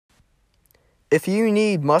if you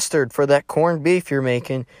need mustard for that corned beef you're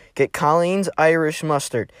making, get Colleen's Irish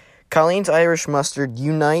Mustard. Colleen's Irish Mustard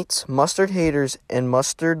unites mustard haters and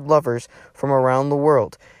mustard lovers from around the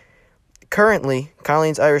world. Currently,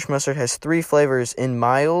 Colleen's Irish Mustard has 3 flavors in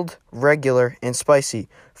mild, regular, and spicy.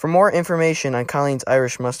 For more information on Colleen's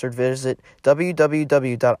Irish Mustard, visit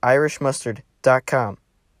www.irishmustard.com.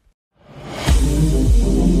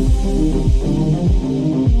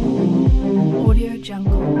 Audio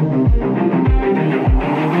Jungle.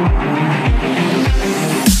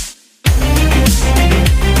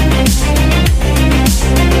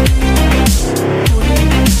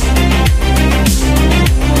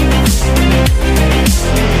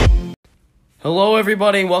 Hello,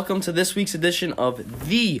 everybody, and welcome to this week's edition of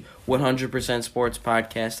the 100% Sports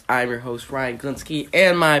Podcast. I'm your host, Ryan Glinsky,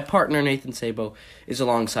 and my partner, Nathan Sabo, is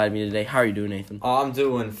alongside me today. How are you doing, Nathan? I'm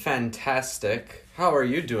doing fantastic. How are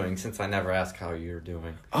you doing, since I never ask how you're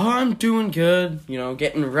doing? I'm doing good. You know,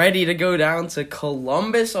 getting ready to go down to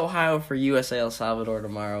Columbus, Ohio for USA El Salvador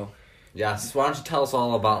tomorrow. Yes, why don't you tell us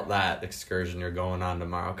all about that excursion you're going on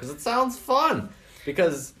tomorrow? Because it sounds fun.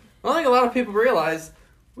 Because I don't think a lot of people realize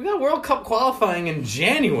we got World Cup qualifying in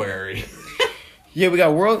January. Yeah, we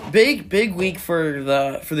got big week for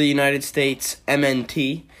the United States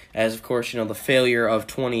MNT, as of course, you know, the failure of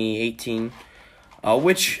 2018,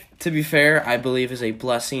 which, to be fair, I believe is a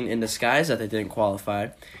blessing in disguise that they didn't qualify.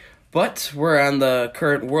 But we're on the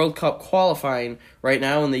current World Cup qualifying right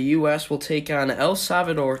now, and the U.S. will take on El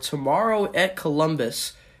Salvador tomorrow at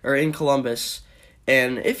Columbus, or in Columbus.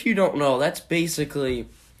 And if you don't know, that's basically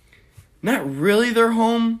not really their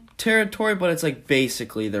home territory, but it's like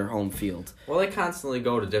basically their home field. Well, they constantly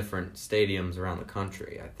go to different stadiums around the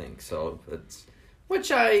country, I think. So it's,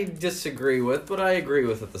 which I disagree with, but I agree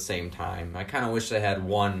with at the same time. I kind of wish they had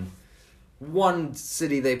one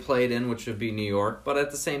city they played in, which would be New York. But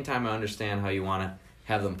at the same time, I understand how you want to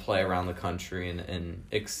have them play around the country and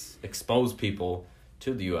expose people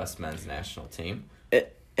to the U.S. men's national team.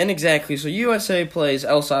 And exactly, so USA plays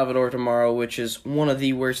El Salvador tomorrow, which is one of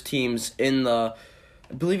the worst teams in the,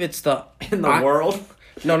 I believe it's the... In the world?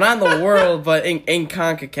 No, not in the world, but in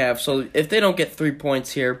CONCACAF. So if they don't get 3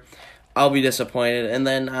 points here, I'll be disappointed. And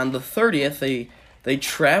then on the 30th, they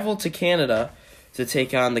travel to Canada to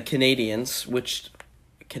take on the Canadians, which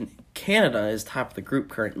Canada is top of the group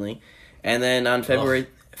currently. And then on February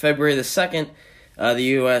the 2nd, the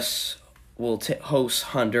U.S. will host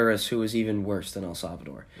Honduras, who is even worse than El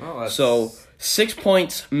Salvador. Oh, so 6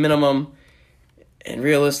 points minimum, and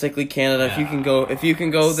realistically, Canada, if you can go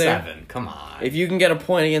there, 7, come on. If you can get a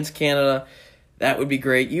point against Canada, that would be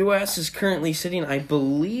great. U.S. is currently sitting, I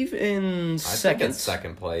believe, in second. I think it's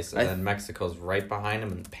second place, and then Mexico's right behind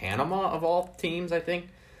them, and Panama of all teams, I think.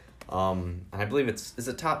 And I believe is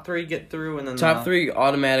it top 3 get through, and then top 3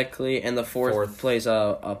 automatically, and the fourth plays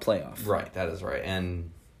a playoff. Right, that is right, and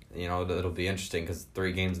you know, it'll be interesting because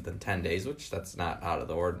 3 games within 10 days, which that's not out of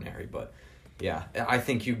the ordinary. But, yeah, I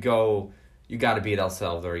think you got to beat El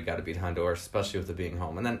Salvador, you got to beat Honduras, especially with it being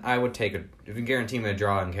home. And then I would take if you guarantee me a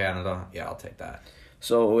draw in Canada, yeah, I'll take that.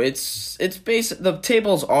 So it's basic. The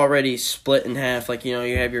table's already split in half. Like, you know,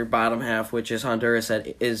 you have your bottom half, which is Honduras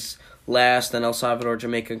that is last, then El Salvador,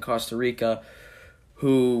 Jamaica, and Costa Rica,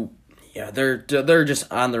 who... Yeah, they're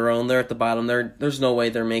just on their own. They're at the bottom. There's no way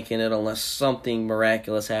they're making it unless something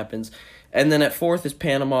miraculous happens. And then at 4th is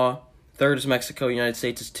Panama. 3rd is Mexico. United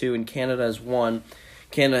States is 2, and Canada is 1.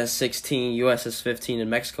 Canada has 16. U.S. has 15, and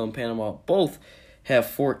Mexico and Panama both have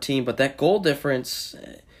 14. But that goal difference,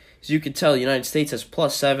 as you can tell, the United States has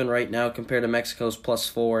 +7 right now compared to Mexico's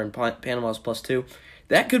 +4 and Panama's +2.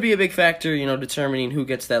 That could be a big factor, you know, determining who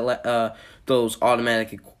gets that those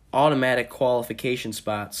automatic qualification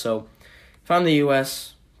spots. So if I'm the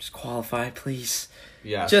U.S., just qualify, please.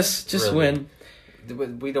 Yeah, just really. win.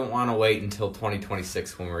 We don't want to wait until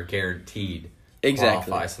 2026 when we're guaranteed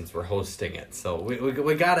qualify since we're hosting it. So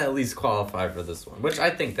we got to at least qualify for this one, which I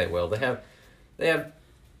think they will. They have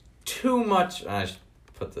too much. I should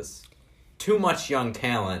put this too much young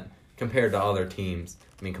talent compared to other teams.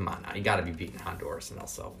 I mean, come on now, you got to be beating Honduras and El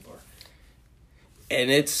Salvador.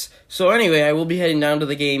 And so anyway, I will be heading down to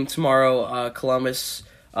the game tomorrow, Columbus.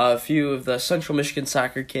 A few of the Central Michigan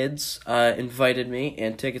soccer kids invited me,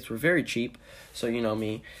 and tickets were very cheap. So, you know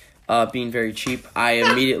me, being very cheap, I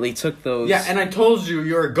immediately took those. Yeah, and I told you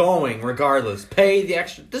were going regardless. Pay the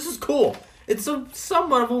extra. This is cool. It's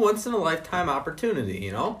somewhat of a once-in-a-lifetime opportunity,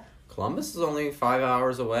 you know? Columbus is only 5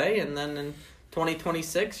 hours away, and then in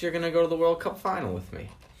 2026, you're going to go to the World Cup final with me.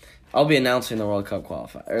 I'll be announcing the World Cup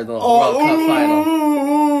World Cup final.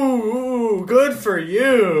 Ooh, good for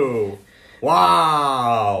you.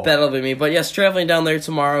 Wow. That'll be me. But yes, traveling down there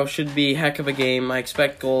tomorrow should be a heck of a game. I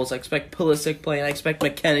expect goals. I expect Pulisic playing. I expect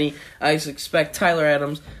McKennie. I expect Tyler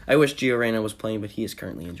Adams. I wish Gio Reyna was playing, but he is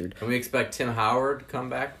currently injured. Can we expect Tim Howard to come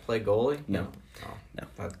back, play goalie? No. Oh, No.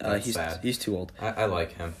 that's sad. He's too old. I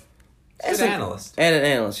like him. He's an analyst. And an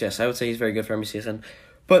analyst, yes. I would say he's very good for NBCSN.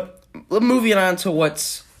 But moving on to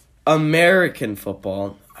what's American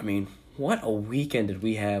football. I mean, what a weekend did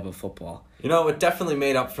we have of football. You know, it definitely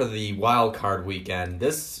made up for the wild card weekend.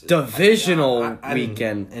 This divisional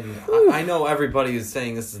weekend. And I know everybody is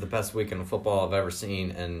saying this is the best weekend of football I've ever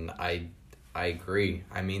seen, and I agree.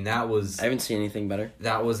 I mean, I haven't seen anything better.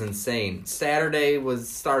 That was insane. Saturday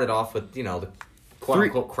started off with, the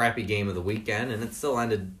quote-unquote crappy game of the weekend, and it still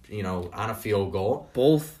ended, on a field goal.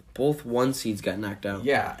 Both one seeds got knocked out.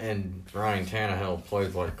 Yeah, and Ryan Tannehill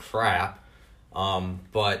plays like crap.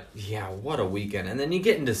 But yeah, what a weekend. And then you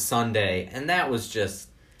get into Sunday, and that was just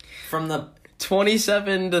from the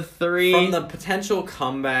 27-3 from the potential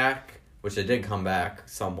comeback, which they did come back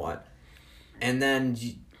somewhat, and then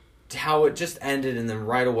how it just ended, and then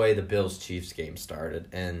right away the Bills-Chiefs game started,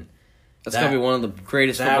 and that's gonna be one of the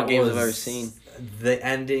greatest football games I've ever seen. The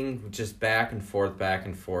ending, just back and forth, back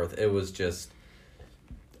and forth. It was just.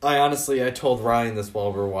 I told Ryan this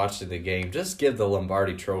while we were watching the game. Just give the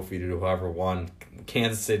Lombardi Trophy to whoever won,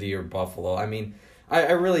 Kansas City or Buffalo. I mean,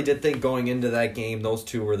 I really did think going into that game, those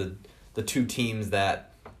two were the two teams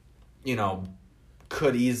that,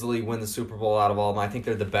 could easily win the Super Bowl out of all of them. I think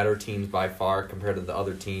they're the better teams by far compared to the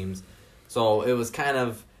other teams. So it was kind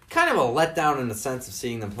of a letdown in the sense of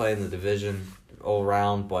seeing them play in the division all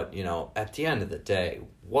around. But, at the end of the day,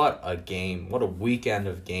 what a game. What a weekend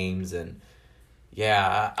of games. And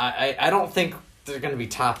yeah, I don't think they're going to be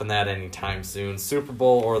topping that anytime soon. Super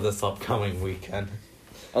Bowl or this upcoming weekend.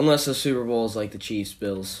 Unless the Super Bowl is like the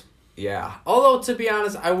Chiefs-Bills. Yeah. Although, to be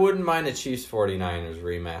honest, I wouldn't mind a Chiefs-49ers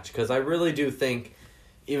rematch. Because I really do think,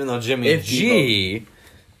 even though Jimmy G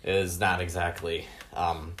is not exactly,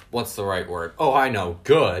 what's the right word? Oh, I know,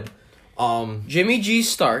 good. Jimmy G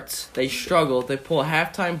starts. They struggle. They pull a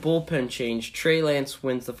halftime bullpen change. Trey Lance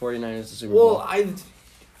wins the 49ers the Super Bowl. Well,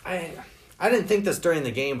 I didn't think this during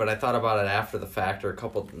the game, but I thought about it after the fact or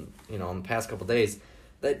in the past couple days.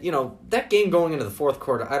 That, that game going into the fourth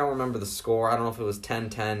quarter, I don't remember the score. I don't know if it was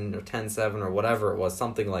 10-10 or 10-7 or whatever it was,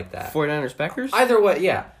 something like that. 49ers Packers? Either way,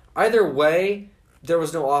 yeah. Either way, there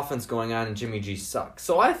was no offense going on and Jimmy G sucked.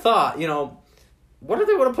 So I thought, what if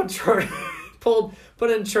they would have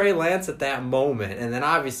put in Trey Lance at that moment? And then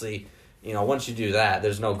obviously, once you do that,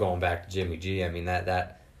 there's no going back to Jimmy G. I mean,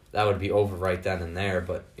 that would be over right then and there.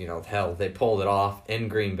 But, hell, they pulled it off in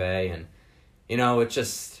Green Bay. And, it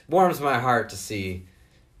just warms my heart to see,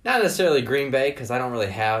 not necessarily Green Bay, because I don't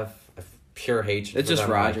really have a pure hatred it's for just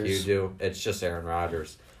them Rodgers. like you do. It's just Aaron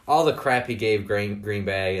Rodgers. All the crap he gave Green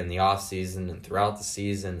Bay in the offseason and throughout the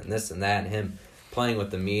season and this and that, and him playing with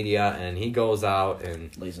the media, and he goes out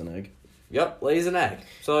and lays an egg. Yep, lays an egg.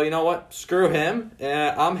 So, you know what? Screw him.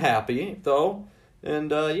 I'm happy, though. And,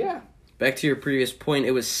 yeah. Back to your previous point,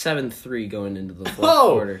 it was 7-3 going into the fourth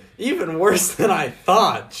quarter. Even worse than I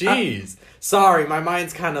thought. Jeez. Sorry, my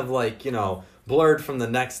mind's kind of like, blurred from the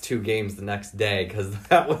next two games the next day, because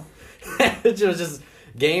that was it was just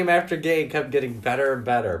game after game kept getting better and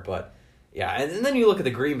better. But, yeah, and then you look at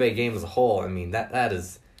the Green Bay game as a whole. I mean, that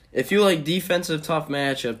is... If you like defensive tough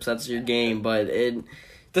matchups, that's your game, but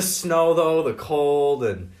the snow, though, the cold,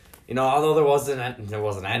 and, although there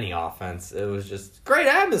wasn't any offense, it was just great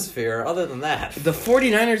atmosphere other than that. The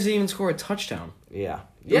 49ers didn't even score a touchdown. Yeah.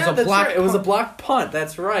 That's right. It was a blocked punt,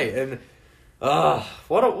 that's right. And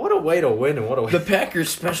what a way to win, and what a way. The Packers'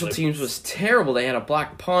 special teams was terrible. They had a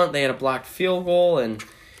blocked punt, they had a blocked field goal, and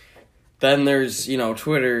then there's,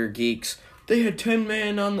 Twitter geeks. They had 10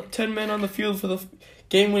 men on the field for the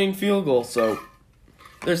game-winning field goal. So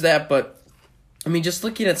there's that, but I mean, just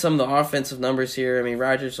looking at some of the offensive numbers here, I mean,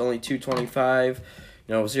 Rodgers only 225,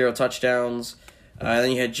 0 touchdowns.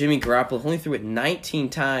 Then you had Jimmy Garoppolo, only threw it 19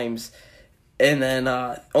 times, and then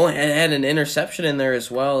only had an interception in there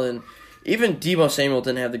as well. And even Deebo Samuel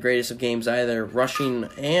didn't have the greatest of games either, rushing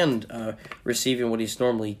and receiving what he's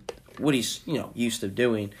used to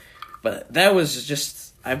doing. But that was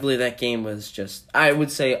just, I believe that game was just, I would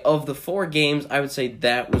say, of the four games, I would say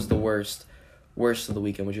that was the worst of the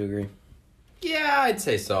weekend. Would you agree? Yeah, I'd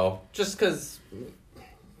say so. Just because,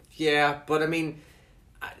 yeah, but I mean,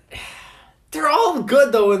 they're all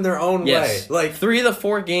good, though, in their own way. Like 3 of the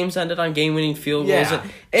 4 games ended on game-winning field goals. Yeah.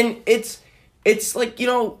 And it's it's like,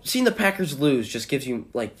 seeing the Packers lose just gives you,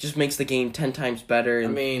 just makes the game 10 times better.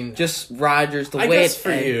 And just Rodgers, the way it's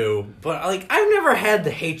for you, but I've never had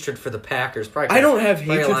the hatred for the Packers. I don't have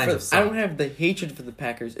the hatred for the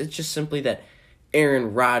Packers. It's just simply that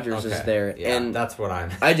Aaron Rodgers is there, and that's what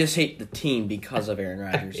I just hate the team because of Aaron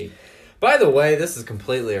Rodgers. By the way, this is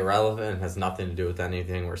completely irrelevant and has nothing to do with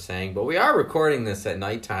anything we're saying, but we are recording this at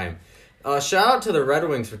nighttime. Shout out to the Red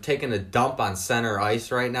Wings for taking a dump on center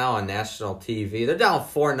ice right now on national TV. They're down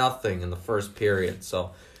 4-0 in the first period,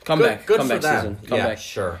 so good for them. Season. Come back.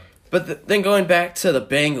 Sure. But then going back to the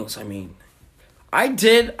Bengals, I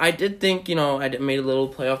did think, I made a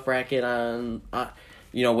little playoff bracket on,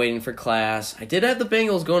 waiting for class. I did have the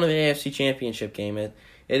Bengals going to the AFC Championship game. It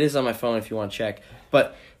is on my phone if you want to check.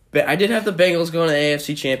 But I did have the Bengals going to the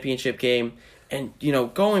AFC Championship game. And,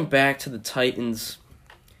 going back to the Titans,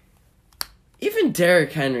 even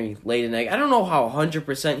Derrick Henry laid an egg. I don't know how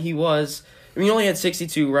 100% he was. He only had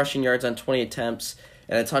 62 rushing yards on 20 attempts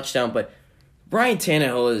and a touchdown. But Ryan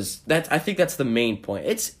Tannehill I think that's the main point.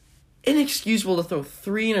 It's inexcusable to throw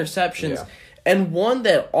 3 interceptions and one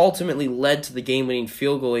that ultimately led to the game-winning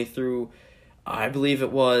field goal he threw, I believe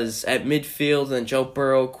it was at midfield, and then Joe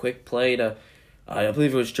Burrow, quick play to, I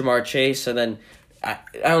believe it was Jamar Chase, and then I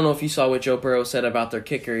don't know if you saw what Joe Burrow said about their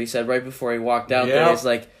kicker. He said right before he walked out there, he's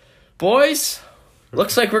like, "Boys,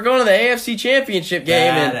 looks like we're going to the AFC Championship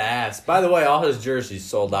game." Badass. By the way, all his jerseys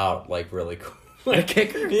sold out, really cool. The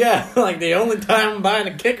kicker? Yeah, the only time I'm buying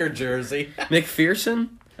a kicker jersey. McPherson,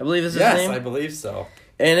 I believe is his name. Yes, I believe so.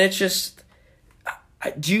 And it's just,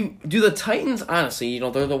 do the Titans, honestly,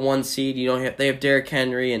 they're the 1 seed. They have Derrick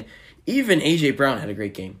Henry, and even A.J. Brown had a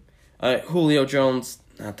great game. Julio Jones,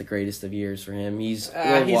 not the greatest of years for him. He's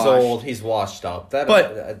old. He's washed up.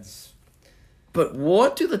 But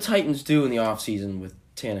what do the Titans do in the offseason with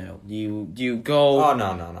Tannehill? Do you go... Oh,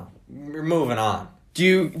 no. You're moving on. Do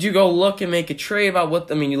you go look and make a trade about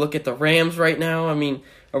you look at the Rams right now?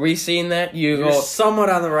 Are we seeing that? You're somewhat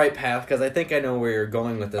on the right path, because I think I know where you're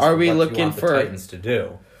going with this. Are we looking for the Titans to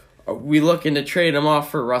do? Are we looking to trade him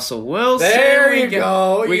off for Russell Wilson? There you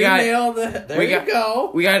go. Nailed it. There you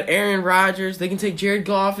go. We got Aaron Rodgers. They can take Jared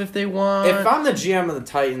Goff if they want. If I'm the GM of the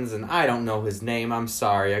Titans and I don't know his name, I'm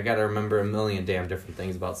sorry. I got to remember a million damn different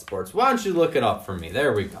things about sports. Why don't you look it up for me?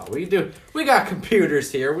 There we go. We got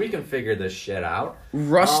computers here. We can figure this shit out.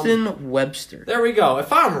 Rustin Webster. There we go.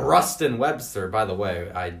 If I'm Rustin Webster, by the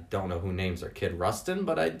way, I don't know who names their kid Rustin,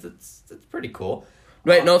 but it's pretty cool.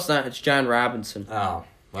 Wait, no, it's not. It's John Robinson. Oh.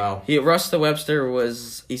 Well, Rustin Webster he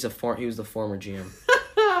was the former GM.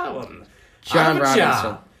 John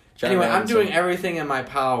Robinson. Anyway, I'm doing everything in my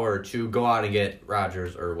power to go out and get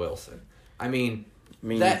Rodgers or Wilson.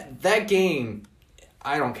 That game,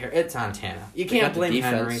 I don't care. It's on Tana. You can't blame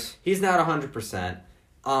Henry. He's not 100%.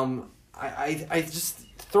 I just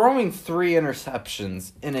throwing 3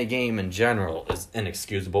 interceptions in a game in general is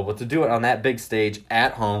inexcusable, but to do it on that big stage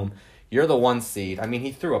at home. You're the 1 seed.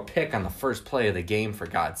 He threw a pick on the first play of the game, for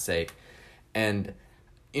God's sake. And,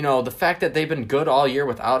 the fact that they've been good all year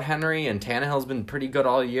without Henry and Tannehill's been pretty good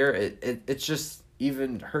all year, it's just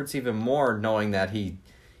even hurts even more knowing that he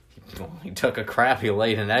took a crap. He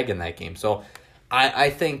laid an egg in that game. So I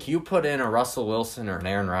think you put in a Russell Wilson or an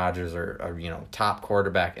Aaron Rodgers or top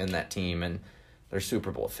quarterback in that team, and they're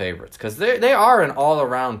Super Bowl favorites. Because they are an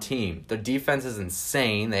all-around team. Their defense is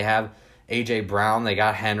insane. They have A.J. Brown, they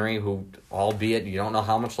got Henry, who, albeit you don't know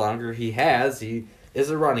how much longer he has, he is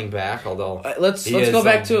a running back, although let's go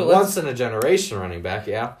back to it. Once-in-a-generation running back,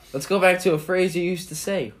 yeah. Let's go back to a phrase you used to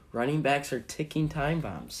say. Running backs are ticking time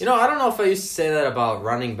bombs. I don't know if I used to say that about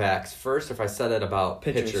running backs first, or if I said it about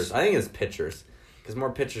pitchers. I think it's pitchers, because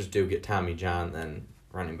more pitchers do get Tommy John than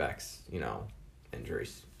running backs,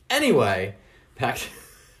 injuries. Anyway, back to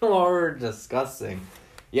what we're discussing.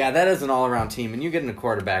 Yeah, that is an all-around team, and you get a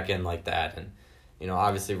quarterback in like that, and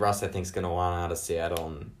obviously Russ I think is going to want out of Seattle,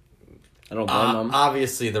 and I don't blame him.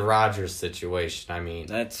 Obviously the Rodgers situation.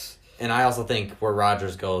 And I also think where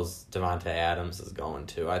Rodgers goes, Devontae Adams is going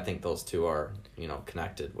to. I think those two are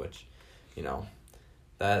connected, which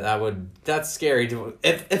that's scary.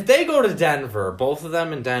 If they go to Denver, both of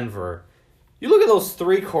them in Denver, you look at those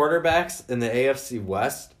 3 quarterbacks in the AFC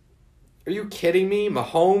West. Are you kidding me?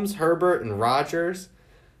 Mahomes, Herbert, and Rodgers.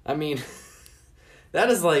 That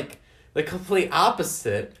is like the complete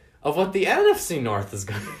opposite of what the NFC North is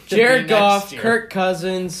going to be. Jared Goff, Kirk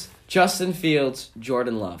Cousins, Justin Fields,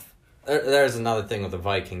 Jordan Love. There's another thing with the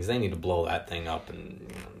Vikings. They need to blow that thing up.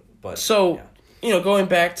 Going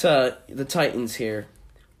back to the Titans here,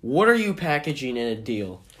 what are you packaging in a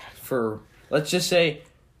deal for, let's just say,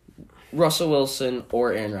 Russell Wilson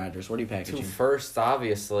or Aaron Rodgers? What are you packaging? 2 firsts,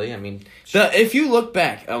 obviously. I mean, If you look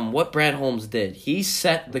back on what Brad Holmes did, he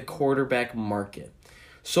set the quarterback market.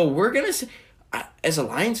 So we're going to see, as a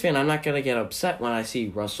Lions fan, I'm not going to get upset when I see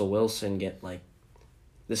Russell Wilson get the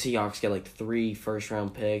Seahawks get 3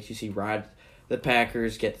 first-round picks. You see the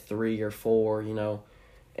Packers get 3 or 4,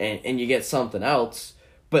 and you get something else.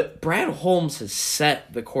 But Brad Holmes has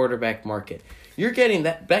set the quarterback market. You're getting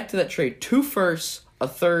that back to that trade, 2 firsts, a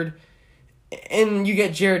third, and you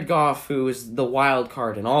get Jared Goff, who is the wild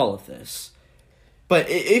card in all of this. But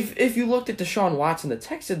if you looked at Deshaun Watson, the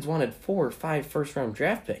Texans wanted 4 or 5 first-round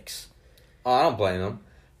draft picks. Oh, I don't blame them.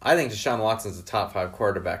 I think Deshaun Watson's a top 5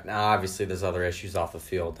 quarterback. Now, obviously, there's other issues off the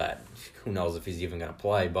field that who knows if he's even going to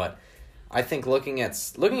play. But I think looking at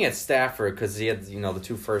Stafford, because he had the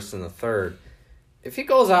 2 firsts and the third, if he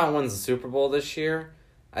goes out and wins the Super Bowl this year,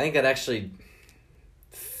 I think that actually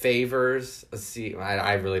favors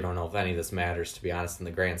I really don't know if any of this matters, to be honest, in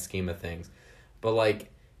the grand scheme of things. But,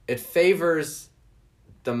 it favors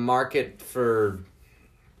the market for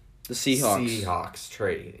the Seahawks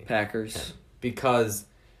trading. Packers. Because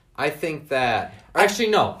I think that... Actually,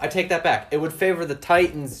 no, I take that back. It would favor the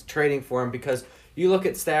Titans trading for him because you look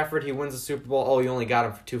at Stafford, he wins the Super Bowl, oh, you only got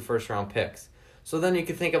him for 2 first-round picks. So then you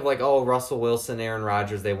could think of Russell Wilson, Aaron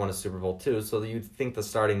Rodgers, they won a Super Bowl too, so you'd think the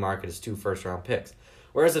starting market is 2 first-round picks.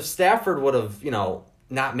 Whereas if Stafford would have,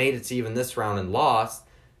 not made it to even this round and lost,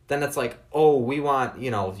 then it's we want,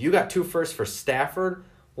 you got 2 firsts for Stafford,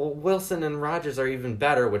 well, Wilson and Rodgers are even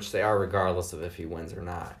better, which they are regardless of if he wins or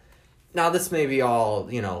not. Now, this may be all,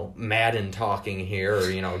 Madden talking here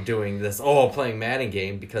or, doing this, playing Madden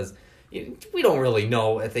game because we don't really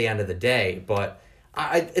know at the end of the day, but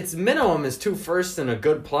its minimum is 2 firsts and a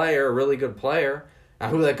good player, a really good player. Now,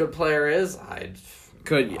 who that good player is,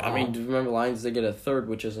 remember Lions, they get a third,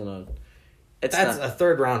 which isn't a... That's a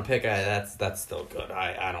 3rd-round pick. That's still good.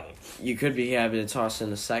 I don't... You could be having to toss in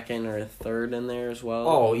a 2nd or a 3rd in there as well.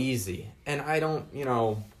 Oh, easy. And I don't,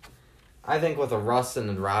 I think with a Russ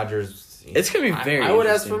and Rodgers... It's going to be very I would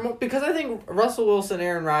ask for more, because I think Russell Wilson,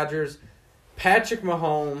 Aaron Rodgers, Patrick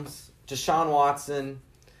Mahomes, Deshaun Watson...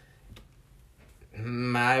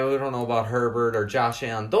 I don't know about Herbert or Josh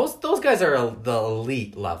Allen. Those guys are the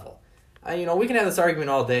elite level. We can have this argument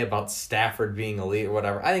all day about Stafford being elite or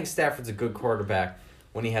whatever. I think Stafford's a good quarterback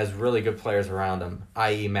when he has really good players around him,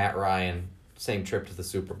 i.e. Matt Ryan, same trip to the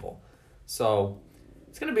Super Bowl. So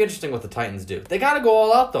it's going to be interesting what the Titans do. They got to go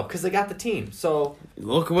all out, though, because they got the team. So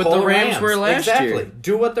look at what the Rams were last year.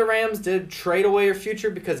 Do what the Rams did. Trade away your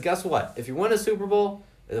future, because guess what? If you win a Super Bowl,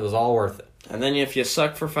 it was all worth it. And then if you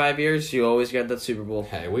suck for 5 years, you always got that Super Bowl.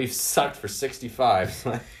 Hey, we've sucked for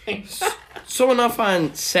 65. So enough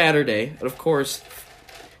on Saturday. And of course,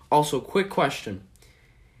 also, quick question.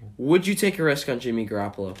 Would you take a risk on Jimmy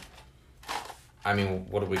Garoppolo? I mean,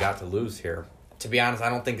 what do we got to lose here? To be honest, I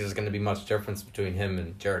don't think there's going to be much difference between him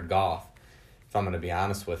and Jared Goff, if I'm going to be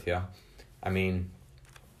honest with you. I mean,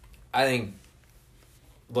 I think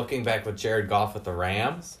looking back with Jared Goff with the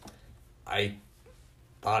Rams, I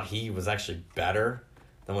thought he was actually better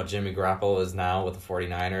than what Jimmy Garoppolo is now with the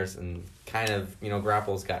 49ers. And kind of,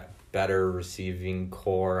 Garoppolo's got better receiving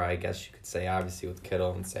core, I guess you could say, obviously with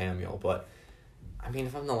Kittle and Samuel. But, I mean,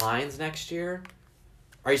 if I'm the Lions next year,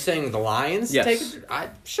 are you saying the Lions? Yes.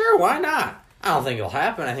 Sure, why not? I don't think it'll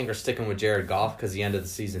happen. I think we're sticking with Jared Goff because the end of the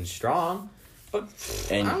season's strong. But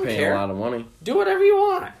and I you're don't paying care. a lot of money. Do whatever you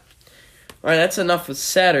want. All right, that's enough with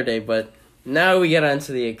Saturday, but now we get on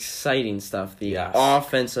to the exciting stuff, the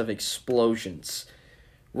offensive explosions.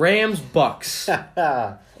 Rams, Bucks.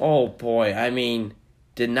 Oh, boy. I mean,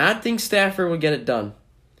 did not think Stafford would get it done.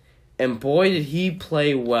 And boy, did he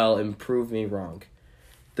play well and prove me wrong.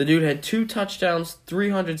 The dude had 2 touchdowns,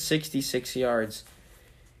 366 yards,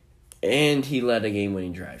 and he led a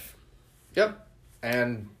game-winning drive. Yep.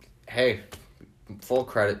 And, hey, full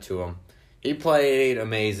credit to him. He played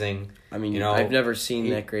amazing. I mean, I've never seen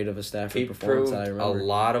that great of a Stafford performance. I remember. A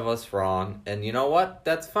lot of us wrong, and you know what?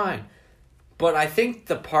 That's fine. But I think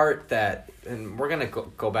the part that, and we're going to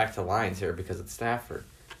go back to Lions here because it's Stafford.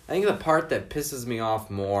 I think the part that pisses me off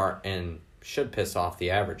more and should piss off the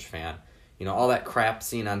average fan, all that crap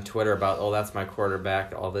seen on Twitter about, that's my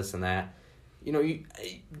quarterback, all this and that.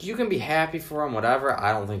 You can be happy for him, whatever.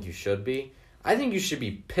 I don't think you should be. I think you should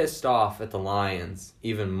be pissed off at the Lions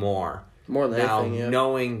even more. More than anything, yeah.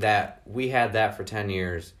 Knowing that we had that for 10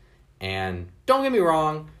 years. And don't get me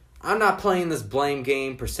wrong, I'm not playing this blame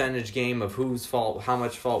game, percentage game of whose fault, how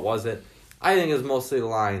much fault was it. I think it was mostly the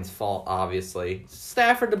Lions' fault, obviously.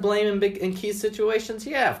 Stafford to blame in key situations?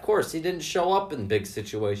 Yeah, of course. He didn't show up in big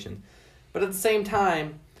situations. But at the same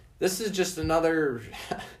time, this is just another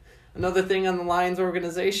another thing on the Lions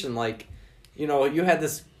organization. Like, you had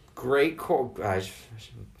this great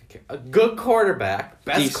a good quarterback,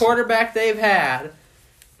 best Decent. quarterback they've had,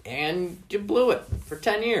 and you blew it for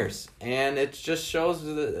 10 years. And it just shows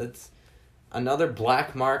that it's another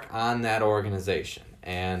black mark on that organization.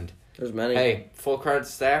 And There's many. hey, full credit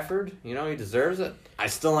to Stafford. He deserves it. I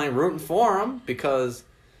still ain't rooting for him because,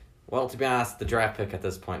 well, to be honest, the draft pick at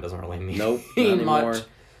this point doesn't really mean Nope, not anymore. much.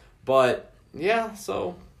 But, yeah,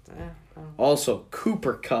 so... Also,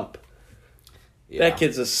 Cooper Kupp. Yeah. That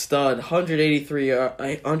kid's a stud. 183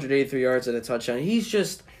 yards and a touchdown. He's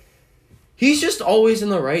just always in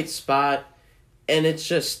the right spot, and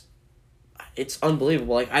it's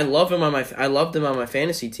unbelievable. Like, I loved him on my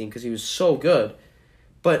fantasy team because he was so good.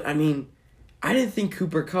 But I mean, I didn't think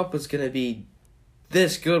Cooper Kupp was gonna be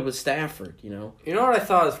this good with Stafford. You know what I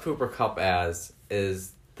thought of Cooper Kupp as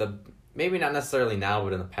is maybe not necessarily now,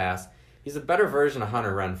 but in the past, he's a better version of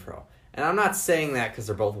Hunter Renfrow. And I'm not saying that because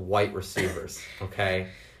they're both white receivers, okay?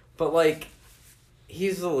 But, like,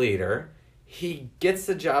 he's the leader. He gets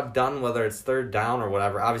the job done, whether it's third down or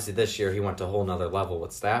whatever. Obviously, this year he went to a whole nother level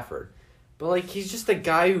with Stafford. But, like, he's just a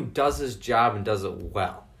guy who does his job and does it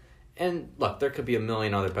well. And, look, there could be a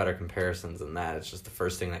million other better comparisons than that. It's just the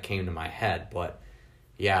first thing that came to my head. But,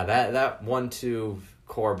 yeah, that 1-2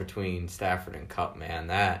 core between Stafford and Kupp, man,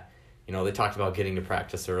 that... they talked about getting to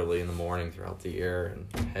practice early in the morning throughout the year, and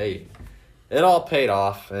hey, it all paid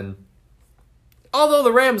off. And although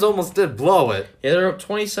the Rams almost did blow it, Yeah, they're up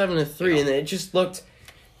 27-3, and it just looked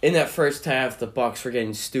in that first half the Bucs were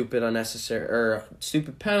getting stupid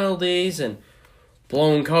penalties and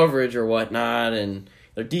blown coverage or whatnot, and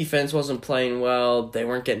their defense wasn't playing well. They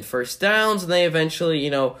weren't getting first downs, and they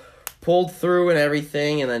eventually, pulled through and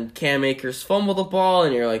everything, and then Cam Akers fumbled the ball,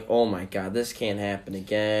 and you're like, oh my God, this can't happen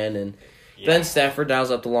again. And then Stafford dials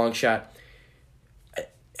up the long shot.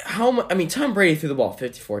 Tom Brady threw the ball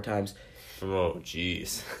 54 times. oh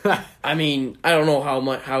jeez. I mean, I don't know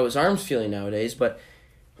how his arm's feeling nowadays, but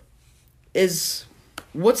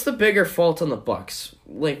what's the bigger fault on the Bucs?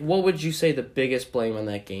 Like, what would you say the biggest blame on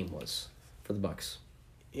that game was for the Bucs?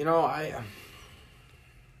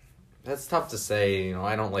 That's tough to say.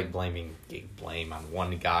 I don't like blaming blame on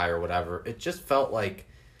one guy or whatever. It just felt like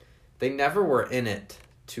they never were in it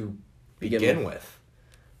to begin with.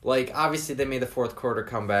 Like, obviously they made the fourth quarter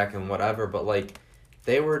comeback and whatever, but, like,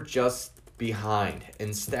 they were just behind.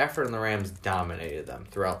 And Stafford and the Rams dominated them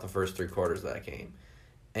throughout the first three quarters of that game.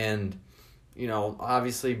 And,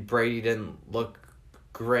 obviously Brady didn't look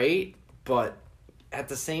great, but at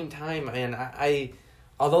the same time, man,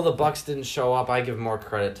 although the Bucs didn't show up, I give more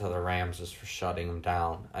credit to the Rams just for shutting them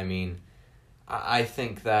down. I mean, I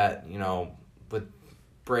think that, with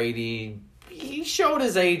Brady, he showed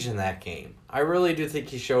his age in that game. I really do think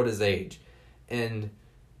he showed his age. And,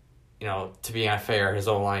 to be unfair, his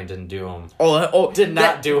O-line didn't do him. Did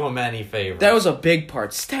not do him any favor. That was a big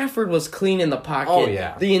part. Stafford was clean in the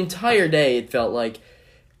pocket the entire day, it felt like.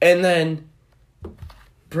 And then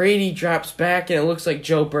Brady drops back, and it looks like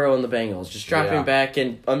Joe Burrow and the Bengals, just dropping back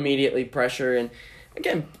and immediately pressure. And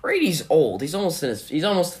again, Brady's old. He's almost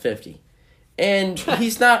 50, and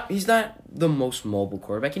he's not the most mobile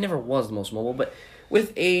quarterback. He never was the most mobile, but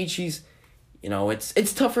with age, he's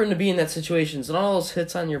it's tough for him to be in that situations and all those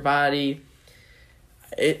hits on your body.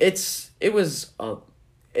 You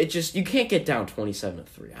can't get down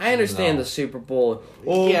 27-3. I understand the Super Bowl.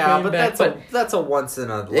 But that's a once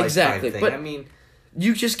in a lifetime thing. But I mean,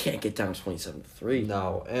 you just can't get down 27-3.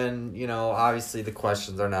 No, and obviously the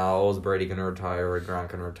questions are now: is Brady gonna retire, or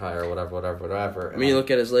Gronk gonna retire, whatever. I mean, you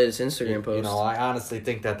look at his latest Instagram post. I honestly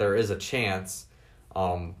think that there is a chance,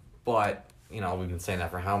 but we've been saying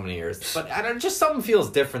that for how many years? But just something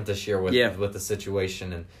feels different this year with the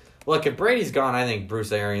situation. And look, if Brady's gone, I think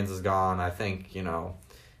Bruce Arians is gone. I think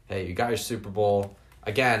hey, you got your Super Bowl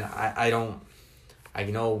again. I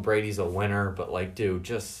know Brady's a winner, but like, dude,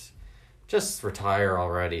 just retire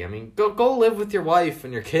already. I mean, go live with your wife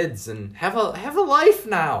and your kids and have a life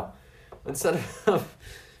now, instead of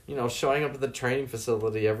showing up at the training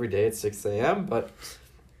facility every day at 6 a.m. But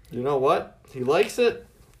you know what? He likes it.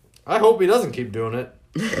 I hope he doesn't keep doing it,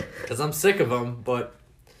 because I'm sick of him. But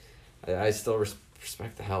I still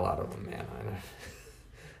respect the hell out of him, man.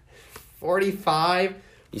 45.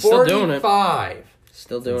 He's still doing it.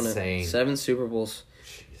 Still doing it. 7 Super Bowls.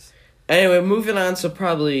 Anyway, moving on to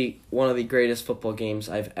probably one of the greatest football games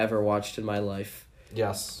I've ever watched in my life.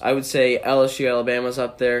 Yes. I would say LSU Alabama's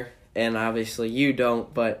up there, and obviously you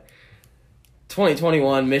don't, but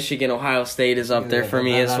 2021 Michigan Ohio State is up there for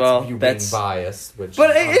me as well. That's being biased, which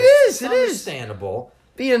but it is understandable.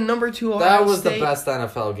 being a number 2 Ohio That was State. the best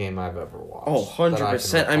NFL game I've ever watched. Oh,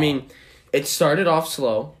 100%. I mean, it started off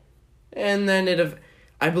slow, and then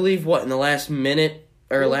I believe, in the last minute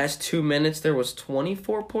or last 2 minutes, there was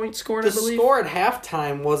 24 points scored, the I believe. score at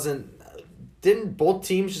halftime didn't both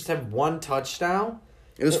teams just have one touchdown?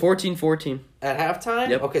 It was 14-14. At halftime?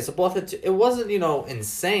 Yep. Okay, so it wasn't,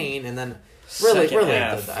 insane, and then really, Second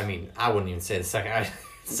half. I mean, I wouldn't even say the second, I'd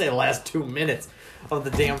say the last 2 minutes of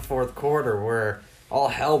the damn fourth quarter where all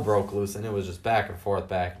hell broke loose, and it was just back and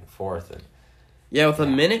forth, and Yeah, with a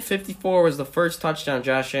minute 54 was the first touchdown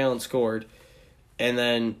Josh Allen scored, and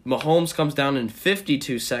then Mahomes comes down in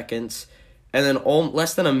 52 seconds, and then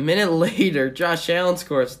less than a minute later, Josh Allen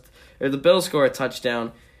the Bills score a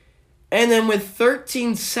touchdown, and then with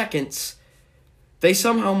 13 seconds, they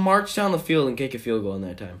somehow march down the field and kick a field goal in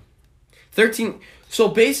that time. 13. So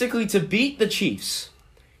basically, to beat the Chiefs,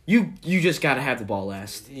 you just got to have the ball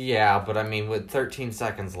last. Yeah, but I mean, with 13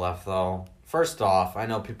 seconds left, though, first off, I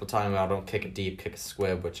know people talking about don't kick it deep, kick a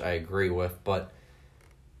squib, which I agree with, but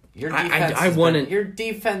your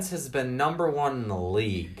defense has been number 1 in the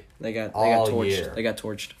league. They got all torched. year. They got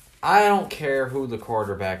torched. I don't care who the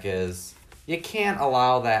quarterback is. You can't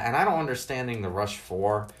allow that, and I don't understanding the rush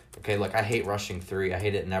 4. Okay, like, I hate rushing 3. I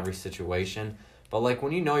hate it in every situation. But, like,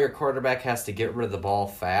 when you know your quarterback has to get rid of the ball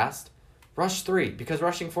fast, rush 3, because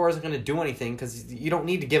rushing 4 isn't going to do anything because you don't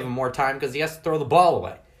need to give him more time because he has to throw the ball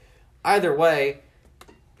away. Either way,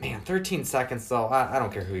 man, 13 seconds, though, I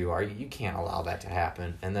don't care who you are. You can't allow that to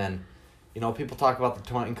happen. And then, people talk about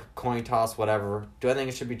the coin toss, whatever. Do I think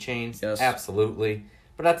it should be changed? Yes. Absolutely.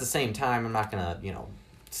 But at the same time, I'm not going to,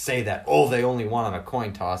 say that, they only won on a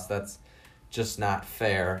coin toss. That's just not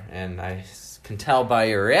fair. And I can tell by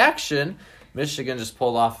your reaction, Michigan just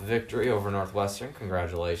pulled off a victory over Northwestern.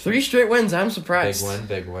 Congratulations. 3 straight wins. I'm surprised.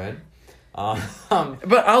 Big win.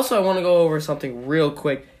 But also, I want to go over something real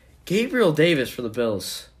quick. Gabriel Davis for the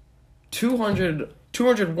Bills.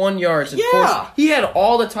 201 yards. And he had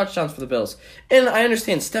all the touchdowns for the Bills. And I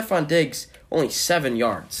understand Stephon Diggs, only 7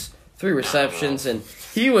 yards. 3 receptions, and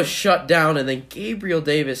he was shut down, and then Gabriel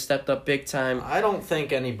Davis stepped up big time. I don't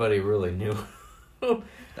think anybody really knew who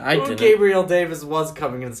didn't. Gabriel Davis was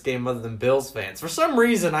coming in this game other than Bills fans. For some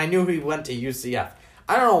reason, I knew he went to UCF.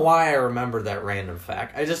 I don't know why I remembered that random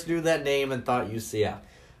fact. I just knew that name and thought UCF.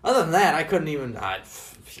 Other than that, I couldn't even...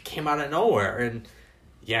 he came out of nowhere, and...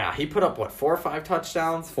 Yeah, he put up, 4 or 5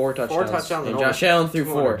 touchdowns? 4 touchdowns. 4 touchdowns. And Josh Allen threw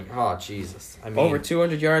 4. Oh, Jesus. I mean, over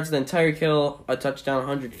 200 yards, then Tyreek Hill, a touchdown,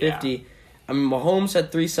 150. Yeah. I mean, Mahomes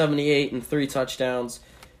had 378 and 3 touchdowns,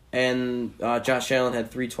 and Josh Allen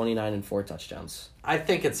had 329 and 4 touchdowns. I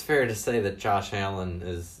think it's fair to say that Josh Allen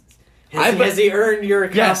is... Has he earned your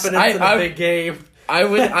confidence in a big game?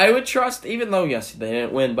 I would trust, even though, yes, they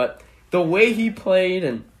didn't win, but the way he played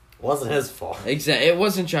and... Wasn't his fault. Exactly. It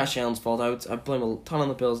wasn't Josh Allen's fault. I blame a ton on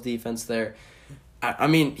the Bills' defense there. I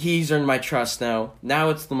mean, he's earned my trust now.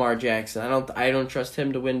 Now it's Lamar Jackson. I don't trust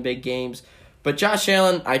him to win big games. But Josh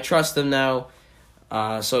Allen, I trust him now.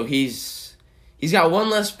 So he's got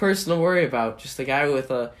one less person to worry about. Just a guy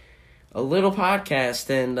with a little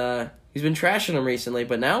podcast, and he's been trashing him recently.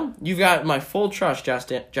 But now you've got my full trust,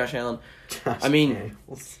 Josh Allen. I mean,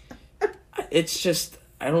 it's just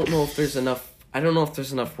I don't know if there's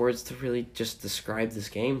enough words to really just describe this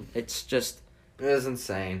game. It's just... It was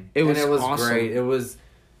insane. It was awesome. Great. It was...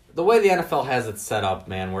 The way the NFL has it set up,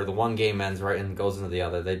 man, where the one game ends right and goes into the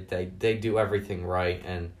other, they do everything right,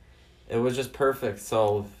 and it was just perfect.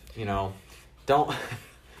 So, don't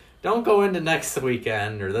go into next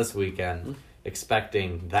weekend or this weekend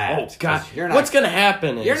expecting that. Oh, God. What's going to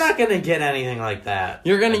happen is... You're not going to get anything like that.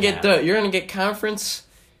 You're going to get conference...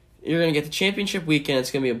 You're going to get the championship weekend.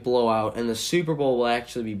 It's going to be a blowout, and the Super Bowl will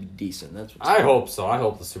actually be decent. That's what I hope so. I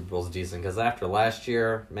hope the Super Bowl's decent, because after last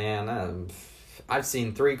year, man, I've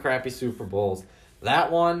seen 3 crappy Super Bowls.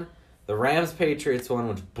 That one, the Rams-Patriots one,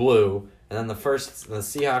 which blew, and then the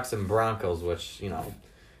Seahawks and Broncos, which,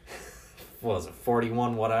 what was it,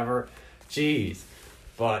 41 whatever? Jeez.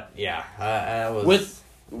 But, yeah, that was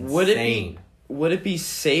insane. Would it be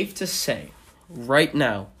safe to say, right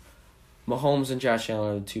now, Mahomes and Josh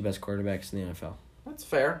Allen are the 2 best quarterbacks in the NFL? That's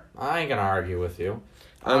fair. I ain't going to argue with you.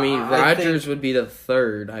 I mean, Rodgers would be the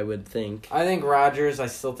 3rd, I would think. I think Rodgers, I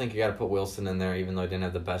still think you got to put Wilson in there, even though he didn't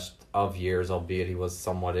have the best of years, albeit he was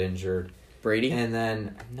somewhat injured. Brady? And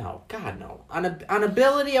then, no. God, no. On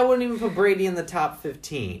ability, I wouldn't even put Brady in the top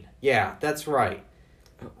 15. Yeah, that's right.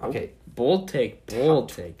 Okay. Bold take. All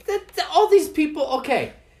these people,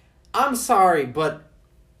 okay. I'm sorry, but...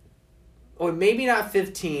 Well, maybe not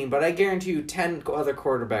 15, but I guarantee you 10 other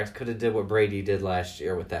quarterbacks could have did what Brady did last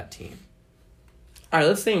year with that team. All right,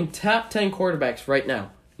 let's name top 10 quarterbacks right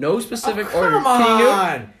now. No specific order. Come Can you do it?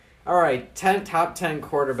 on! All right, top 10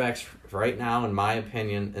 quarterbacks right now, in my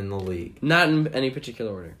opinion, in the league. Not in any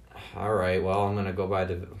particular order. All right, well, I'm going to go by I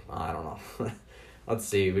don't know. Let's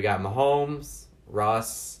see. We got Mahomes,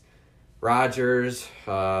 Russ, Rodgers,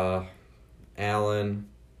 Allen.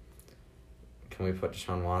 Can we put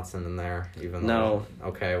Deshaun Watson in there? Even No. though,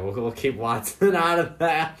 okay, we'll keep Watson out of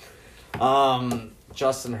that.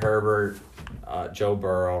 Justin Herbert, Joe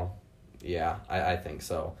Burrow. Yeah, I think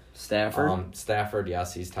so. Stafford. Stafford,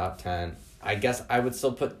 yes, he's top 10. I guess I would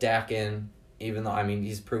still put Dak in, even though, I mean,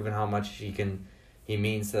 he's proven how much he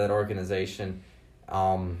means to that organization.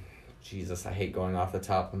 Jesus, I hate going off the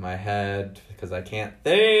top of my head because I can't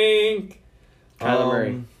think. Kyler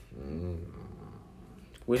Murray.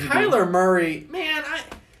 Kyler Murray, man,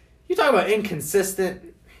 you talk about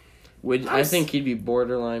inconsistent. I think he'd be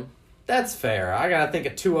borderline. That's fair. I gotta think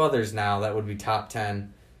of two others now that would be top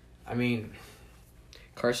 10. I mean,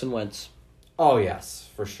 Carson Wentz. oh yes,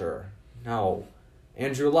 for sure. No,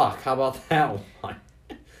 Andrew Luck. How about that one?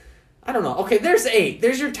 I don't know. Okay, there's 8.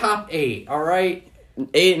 There's your top 8. All right.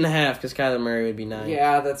 8.5 because Kyler Murray would be 9.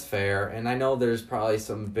 Yeah, that's fair. And I know there's probably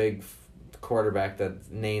some big quarterback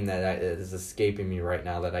name that is escaping me right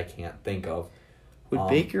now that I can't think of. Would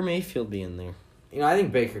Baker Mayfield be in there? I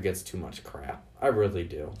think Baker gets too much crap. I really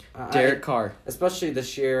do. Derek Carr. Especially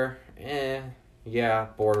this year. Yeah,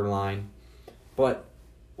 borderline. But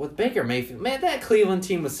with Baker Mayfield, man, that Cleveland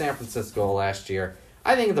team with San Francisco last year,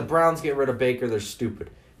 I think if the Browns get rid of Baker, they're stupid.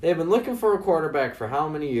 They've been looking for a quarterback for how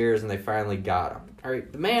many years, and they finally got him. All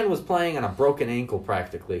right, the man was playing on a broken ankle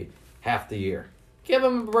practically half the year. Give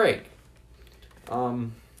him a break.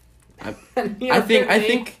 I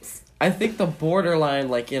think the borderline,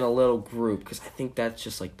 like, in a little group, because I think that's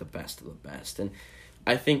just, like, the best of the best. And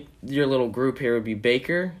I think your little group here would be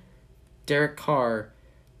Baker, Derek Carr,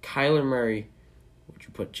 Kyler Murray. Would you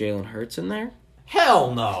put Jalen Hurts in there?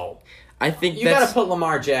 Hell no. I think you got to put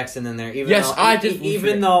Lamar Jackson in there. I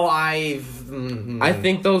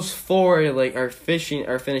think those 4 are finishing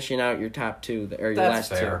out your top 2 or your last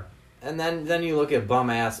fair. 2. And then you look at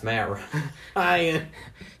bum ass Matt Ryan.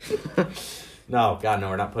 No, God, no,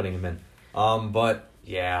 we're not putting him in. But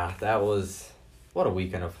yeah, that was what a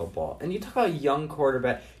weekend of football. And you talk about young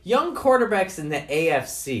quarterbacks in the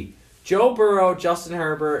AFC. Joe Burrow, Justin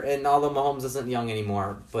Herbert, and although Mahomes isn't young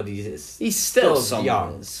anymore, but he's still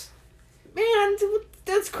young. Man,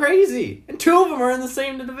 that's crazy. And 2 of them are in the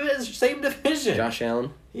same division. Josh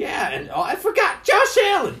Allen. Yeah, and I forgot Josh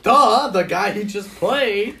Allen. Duh, the guy he just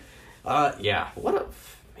played. Yeah, what a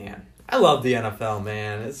man. I love the NFL,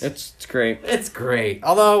 man. It's great. It's great.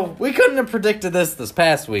 Although we couldn't have predicted this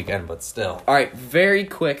past weekend, but still. All right, very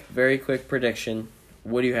quick prediction.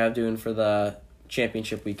 What do you have doing for the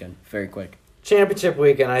championship weekend? Very quick. Championship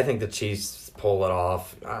weekend, I think the Chiefs pull it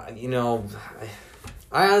off.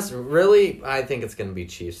 I think it's going to be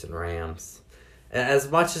Chiefs and Rams.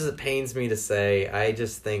 As much as it pains me to say, I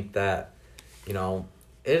just think that,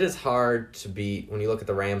 it is hard to beat, when you look at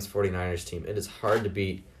the Rams 49ers team, it is hard to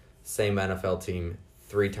beat the same NFL team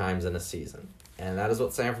 3 times in a season. And that is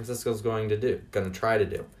what San Francisco is going to try to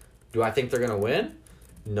do. Do I think they're going to win?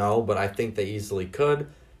 No, but I think they easily could.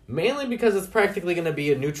 Mainly because it's practically going to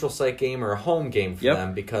be a neutral site game or a home game for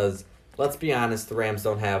them because, let's be honest, the Rams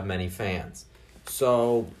don't have many fans.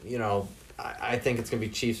 So, I think it's going to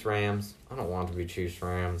be Chiefs-Rams. I don't want it to be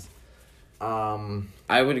Chiefs-Rams.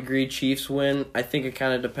 I would agree Chiefs win. I think it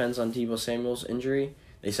kind of depends on Deebo Samuel's injury.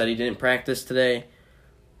 They said he didn't practice today,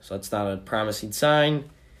 so that's not a promising sign.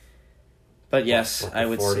 But yes, I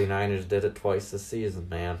would say. The 49ers did it twice this season,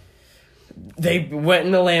 man. They went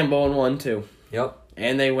into Lambeau and won 2. Yep.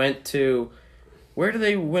 And they went to... Where did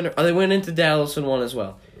they win? Oh, they went into Dallas and won as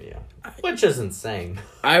well. Yeah. Which is insane.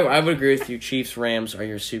 I would agree with you. Chiefs-Rams are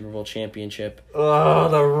your Super Bowl championship. Oh,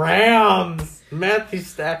 the Rams! Matthew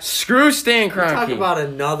Stafford. Screw Stan Kroenke. Talk about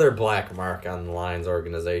another black mark on the Lions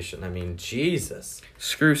organization. I mean, Jesus.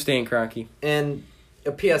 Screw Stan Kroenke. And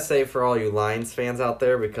a PSA for all you Lions fans out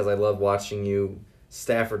there, because I love watching you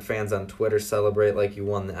Stafford fans on Twitter celebrate like you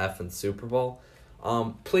won the effing Super Bowl.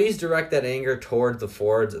 Please direct that anger toward the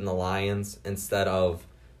Fords and the Lions instead of,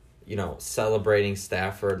 celebrating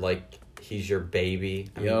Stafford like he's your baby.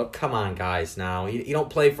 I mean, come on, guys, now. You don't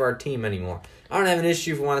play for our team anymore. I don't have an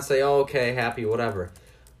issue if you want to say, oh, okay, happy, whatever.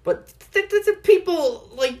 But the people,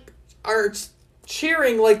 are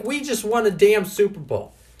cheering like we just won a damn Super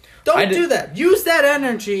Bowl. Don't do that. Use that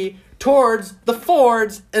energy towards the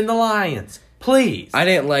Fords and the Lions. Please. I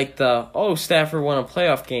didn't like Stafford won a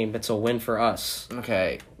playoff game. It's a win for us.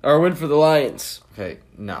 Okay. Or a win for the Lions. Okay,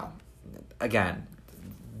 no. Again,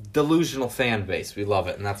 delusional fan base. We love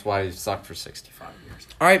it, and that's why we've sucked for 65 years.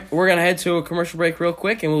 All right, we're going to head to a commercial break real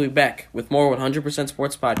quick, and we'll be back with more 100%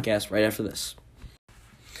 Sports Podcast right after this.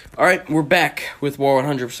 All right, we're back with more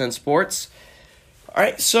 100% Sports. All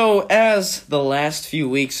right, so as the last few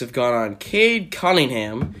weeks have gone on, Cade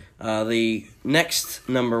Cunningham, the next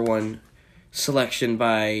number one selection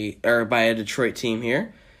by a Detroit team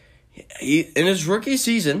here, in his rookie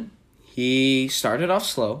season, he started off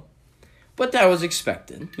slow, but that was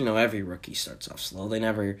expected. Every rookie starts off slow. They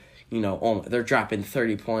never, they're dropping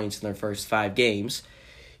 30 points in their first 5 games.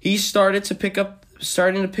 He starting to pick up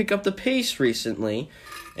the pace recently,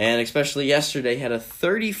 and especially yesterday had a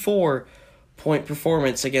 34-point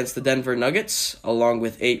performance against the Denver Nuggets, along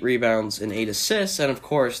with 8 rebounds and 8 assists. And of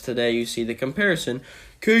course, today you see the comparison.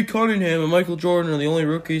 Cade Cunningham and Michael Jordan are the only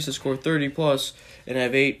rookies to score 30+ and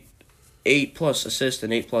have 8+ assists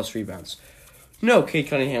and 8+ rebounds. No, Cade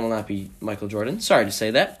Cunningham will not be Michael Jordan. Sorry to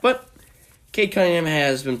say that, but Cade Cunningham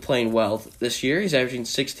has been playing well this year. He's averaging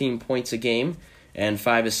 16 points a game and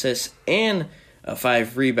 5 assists and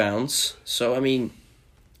 5 rebounds. So,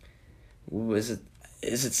 is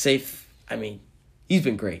it safe? He's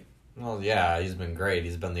been great. Well, yeah, he's been great.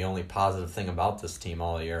 He's been the only positive thing about this team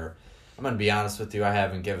all year. I'm going to be honest with you, I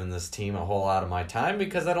haven't given this team a whole lot of my time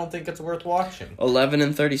because I don't think it's worth watching.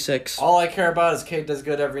 11-36. All I care about is Cade does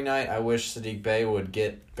good every night. I wish Sadiq Bey would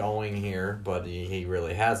get going here, but he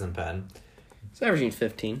really hasn't been. He's averaging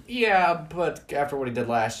 15. Yeah, but after what he did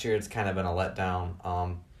last year, it's kind of been a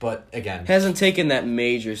letdown. But again, hasn't taken that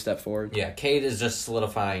major step forward. Yeah, Cade is just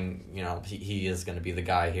solidifying, he is going to be the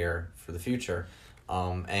guy here for the future.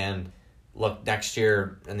 And look, next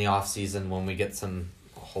year in the offseason when we get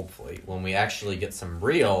when we actually get some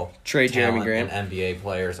real trade Jeremy Grant and NBA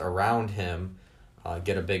players around him,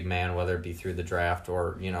 get a big man, whether it be through the draft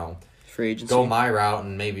or, free agency. Go my route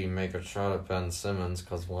and maybe make a shot at Ben Simmons,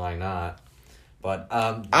 because why not? But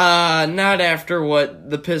not after what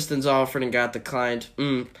the Pistons offered and got declined.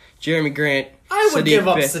 Jeremy Grant. I would give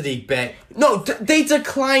up Bey. Sadiq Bey. No, they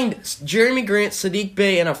declined Jeremy Grant, Sadiq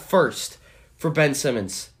Bey, and a first for Ben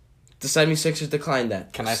Simmons. The 76ers declined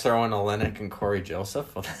that. Can I throw in Olenek and Corey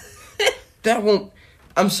Joseph? That won't.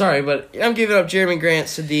 I'm sorry, but I'm giving up Jeremy Grant,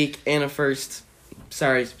 Sadiq, and a first.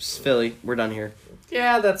 Sorry, Philly. We're done here.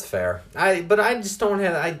 Yeah, that's fair. But I just don't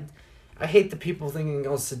have. I hate the people thinking,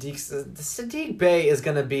 Sadiq Bey is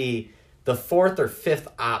going to be the 4th or 5th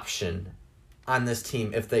option on this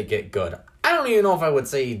team if they get good. I don't even know if I would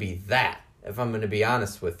say he'd be that, if I'm going to be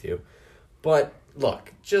honest with you. But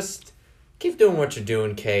look, just keep doing what you're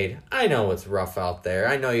doing, Cade. I know it's rough out there.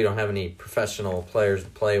 I know you don't have any professional players to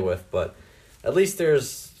play with, but at least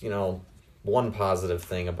there's, one positive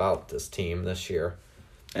thing about this team this year.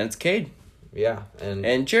 And it's Cade. Yeah.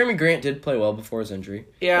 And Jeremy Grant did play well before his injury.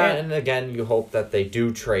 Yeah, and again, you hope that they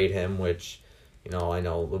do trade him, which, I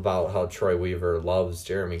know about how Troy Weaver loves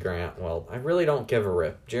Jeremy Grant. Well, I really don't give a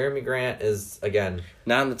rip. Jeremy Grant is, again,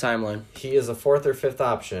 not on the timeline. He is a 4th or 5th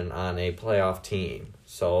option on a playoff team.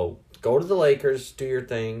 So go to the Lakers, do your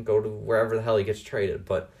thing, go to wherever the hell he gets traded.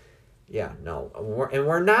 But, yeah, no.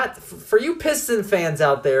 We're not, for you Piston fans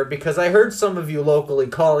out there, because I heard some of you locally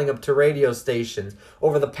calling up to radio stations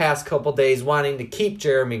over the past couple days wanting to keep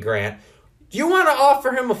Jeremy Grant. Do you want to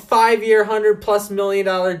offer him a 5-year, $100+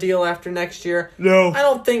 million deal after next year? No. I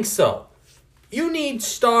don't think so. You need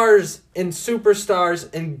stars and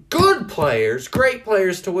superstars and good players, great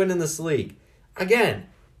players to win in this league. Again,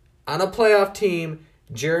 on a playoff team,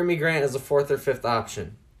 Jeremy Grant is a 4th or 5th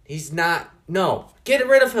option. He's not. No. Get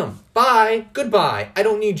rid of him. Bye. Goodbye. I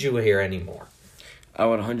don't need you here anymore. I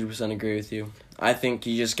would 100% agree with you. I think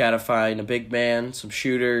you just got to find a big man, some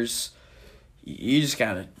shooters. You just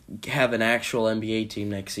got to have an actual NBA team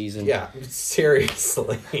next season. Yeah,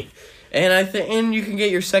 seriously. And you can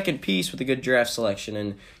get your second piece with a good draft selection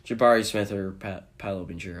in Jabari Smith or Paolo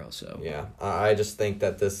Banchero. So yeah, I just think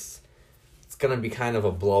that it's going to be kind of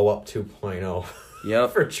a blow-up 2.0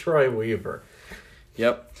 yep. for Troy Weaver.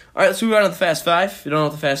 Yep. All right, let's move on to the Fast Five. If you don't know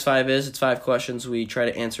what the Fast Five is, it's 5 questions we try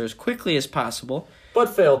to answer as quickly as possible. But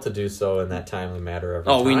fail to do so in that timely matter every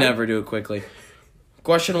time. We never do it quickly.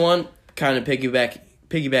 Question 1, kind of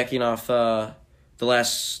piggybacking off the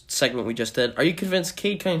last segment we just did. Are you convinced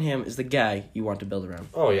Cade Cunningham is the guy you want to build around?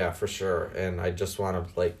 Oh, yeah, for sure. And I just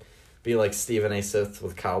want to be like Stephen A. Smith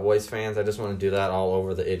with Cowboys fans. I just want to do that all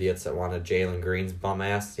over the idiots that wanted Jalen Green's bum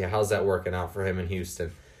ass. Yeah, how's that working out for him in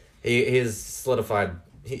Houston? He's solidified.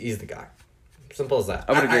 He's the guy. Simple as that.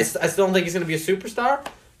 I would agree. I still don't think he's going to be a superstar,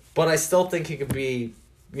 but I still think he could be,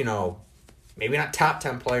 maybe not top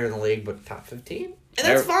 10 player in the league, but top 15. And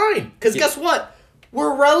that's fine. Because guess what?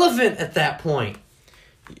 We're relevant at that point.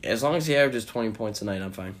 As long as he averages 20 points a night,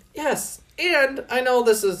 I'm fine. Yes, and I know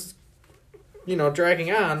this is,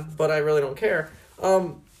 dragging on, but I really don't care.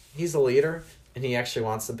 He's a leader, and he actually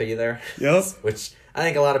wants to be there. Yep. Which I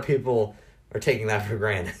think a lot of people are taking that for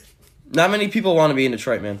granted. Not many people want to be in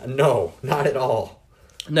Detroit, man. No, not at all.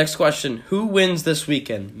 Next question. Who wins this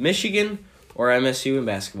weekend? Michigan or MSU in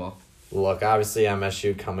basketball? Look, obviously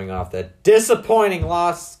MSU coming off that disappointing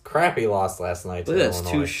crappy loss last night to That's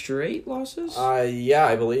Illinois. 2 straight losses? Yeah,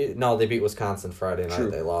 I believe. No, they beat Wisconsin Friday night.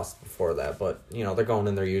 True. They lost before that, but they're going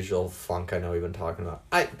in their usual funk. I know we've been talking about.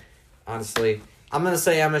 Honestly, I'm gonna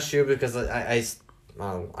say MSU because I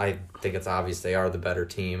think it's obvious they are the better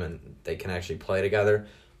team and they can actually play together.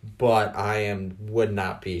 But would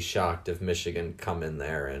not be shocked if Michigan come in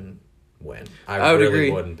there and win. I would really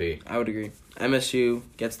agree. wouldn't be. I would agree. MSU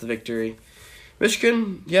gets the victory.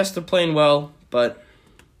 Michigan, yes, they're playing well, but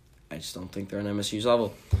I just don't think they're on MSU's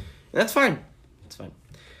level. And that's fine. That's fine.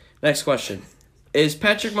 Next question. Is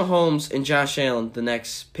Patrick Mahomes and Josh Allen the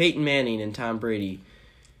next Peyton Manning and Tom Brady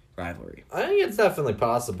rivalry? I think it's definitely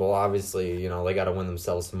possible. Obviously, they got to win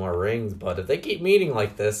themselves some more rings. But if they keep meeting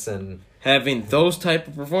like this and having those type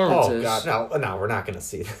of performances. Oh God, no, we're not going to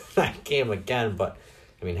see that game again. But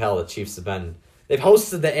I mean, hell, the Chiefs they've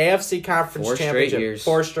hosted the AFC Conference 4 Championship straight years.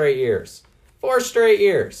 4 straight years. 4 straight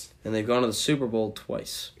years. And they've gone to the Super Bowl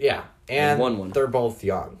twice. Yeah, and won one. They're both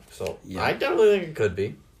young, so Yeah. I definitely think it could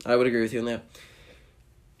be. I would agree with you on that.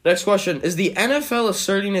 Next question. Is the NFL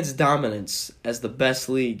asserting its dominance as the best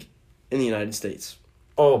league in the United States?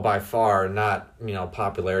 Oh, by far, not,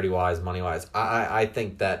 popularity-wise, money-wise. I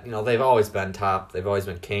think that, they've always been top. They've always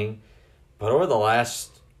been king. But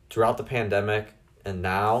throughout the pandemic and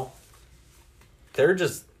now, they're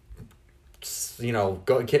just,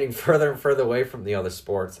 getting further and further away from the other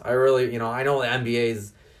sports. I really, I know the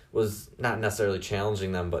NBA's was not necessarily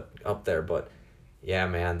challenging them, but up there. But, yeah,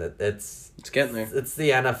 man, it's getting there. It's the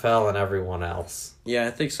NFL and everyone else. Yeah,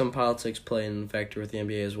 I think some politics play in factor with the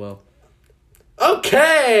NBA as well.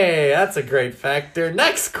 Okay, that's a great factor.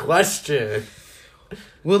 Next question.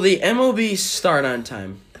 Will the MLB start on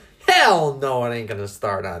time? Hell no, it ain't going to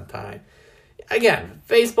start on time. Again,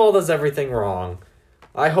 baseball does everything wrong.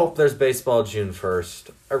 I hope there's baseball June 1st.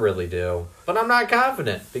 I really do. But I'm not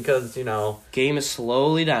confident because, Game is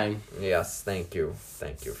slowly dying. Yes, thank you.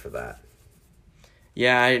 Thank you for that.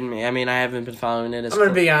 Yeah, I mean, I haven't been following it as I'm going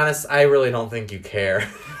to be honest, I really don't think you care.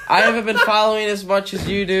 I haven't been following as much as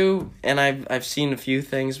you do, and I've seen a few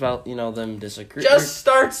things about, them disagreeing. Just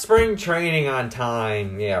start spring training on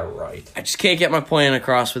time. Yeah, right. I just can't get my point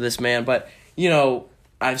across with this man, but,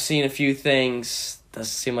 I've seen a few things. Doesn't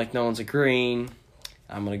seem like no one's agreeing.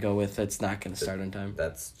 I'm going to go with it's not going to start on time.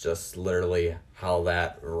 That's just literally how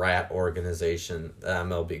that rat organization, the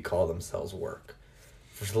MLB, call themselves work.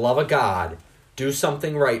 For the love of God, do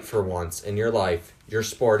something right for once in your life. Your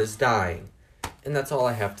sport is dying. And that's all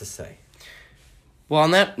I have to say. Well,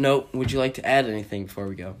 on that note, would you like to add anything before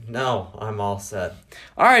we go? No, I'm all set.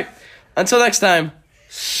 All right. Until next time,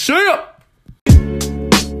 see ya!